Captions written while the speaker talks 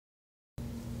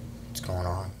What's going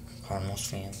on, Cardinals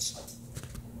fans?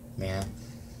 Man,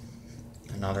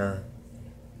 another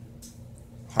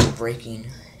heartbreaking,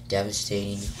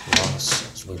 devastating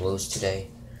loss as we lose today,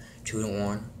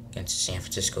 2-1 against the San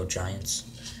Francisco Giants.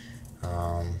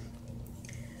 And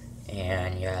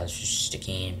yeah, it's just a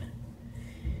game.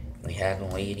 We had the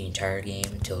lead the entire game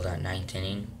until that ninth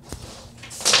inning.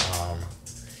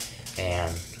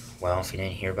 And well, if you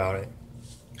didn't hear about it,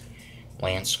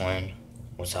 Lance Lynn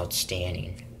was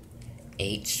outstanding.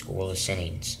 8 scoreless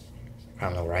innings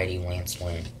from the righty Lance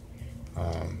Lynn.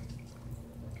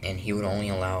 And he would only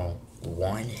allow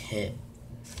 1 hit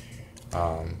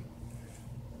through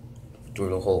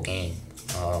the whole game.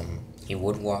 He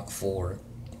would walk 4,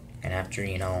 and after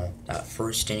that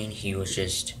first inning, he was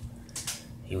just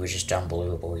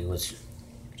unbelievable. He was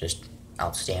just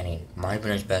outstanding. Might have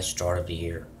been his best start of the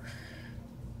year,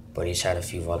 but he's had a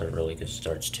few other really good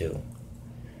starts too.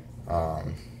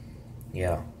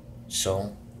 Yeah,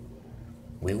 so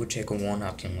we would take a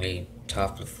 1-0 lead,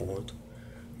 top of the 4th.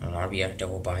 An RBI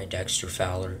double by Dexter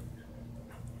Fowler.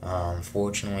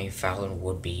 Fortunately, Fowler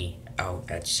would be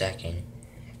out at second,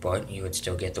 but he would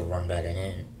still get the run batted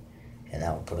in, and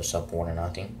that would put us up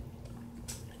 1-0.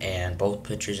 And both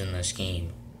pitchers in this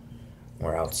game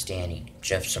were outstanding.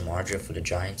 Jeff Samardzija for the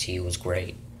Giants, he was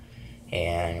great.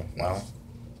 And, well,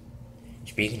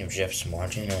 speaking of Jeff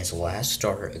Samardzija, in his last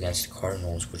start against the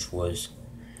Cardinals, which was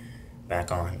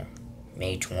back on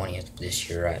May 20th this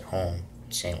year at home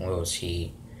in St. Louis,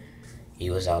 he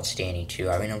was outstanding too.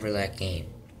 I remember that game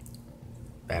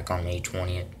back on May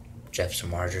 20th. Jeff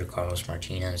Samardzija, Carlos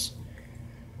Martinez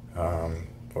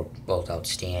were both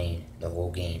outstanding the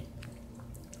whole game.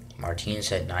 Martinez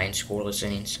had 9 scoreless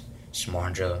innings,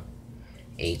 Samardzija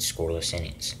 8 scoreless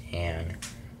innings, and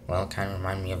well, it kind of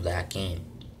reminded me of that game,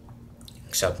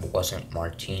 except it wasn't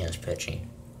Martinez pitching.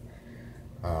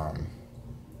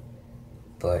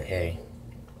 But hey,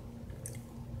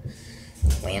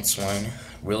 Lance Lynn,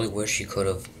 really wish he could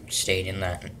have stayed in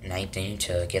that 9th inning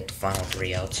to get the final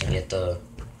 3 outs and get the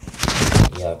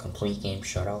complete game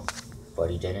shutout,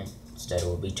 but he didn't. Instead, it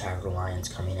would be Tiger Lions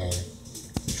coming in,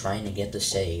 trying to get the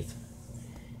save,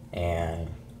 and,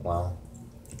 well,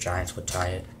 the Giants would tie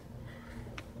it.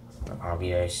 An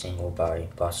RBI single by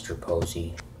Buster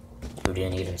Posey, who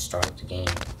didn't even start the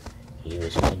game. He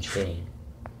was pinch hitting.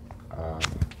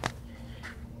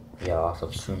 Off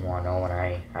of 2-1-0, and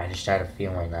I just had a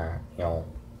feeling that,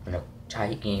 in a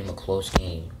tight game, a close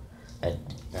game, that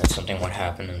something would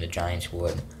happen and the Giants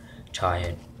would tie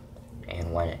it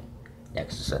and win it.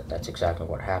 That's exactly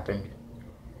what happened.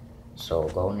 So,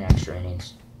 going extra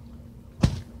innings,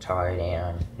 tied,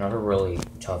 and another really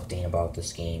tough thing about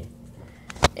this game,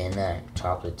 in that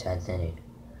top of the 10th inning,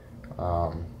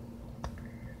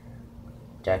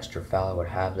 Dexter Fowler would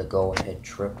have the go-ahead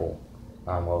triple.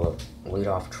 The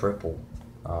leadoff triple.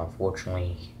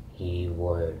 Fortunately, he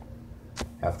would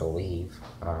have to leave.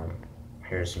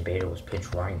 Harrison Bader was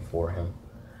pinch running for him.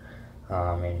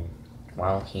 And,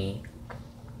 well, he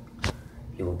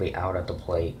would be out at the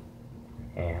plate.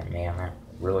 And, man, that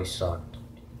really sucked.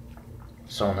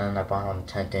 So then I bought on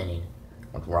the 10th inning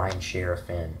with Ryan Sheriff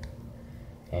in,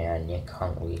 and Nick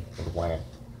Huntley would win it,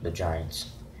 the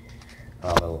Giants.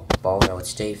 The ball that would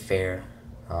stay fair.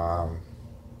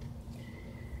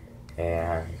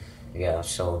 And yeah,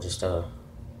 so just a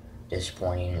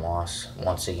disappointing loss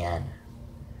once again.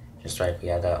 Just like we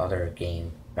had that other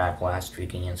game back last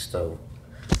week against the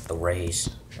Rays,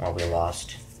 where we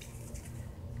lost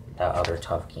that other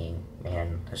tough game.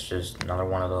 Man, it's just another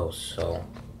one of those. So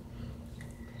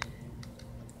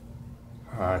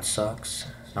it sucks.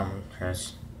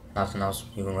 There's nothing else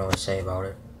you can really say about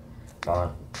it.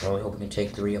 But really hope we can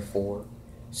take 3 of 4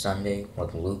 Sunday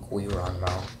with Luke Weaver on the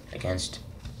mound against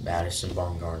Madison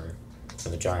Bumgarner for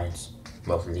the Giants.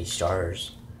 Both of these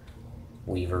starters,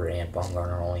 Weaver and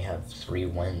Bumgarner, only have 3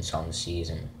 wins on the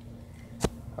season.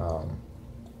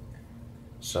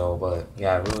 But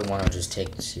yeah, I really want to just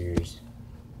take the series.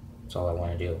 That's all I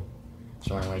want to do.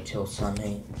 So anyway, till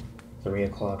Sunday, 3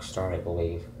 o'clock start, I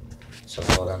believe. So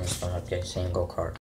well done, this fun update saying go Card.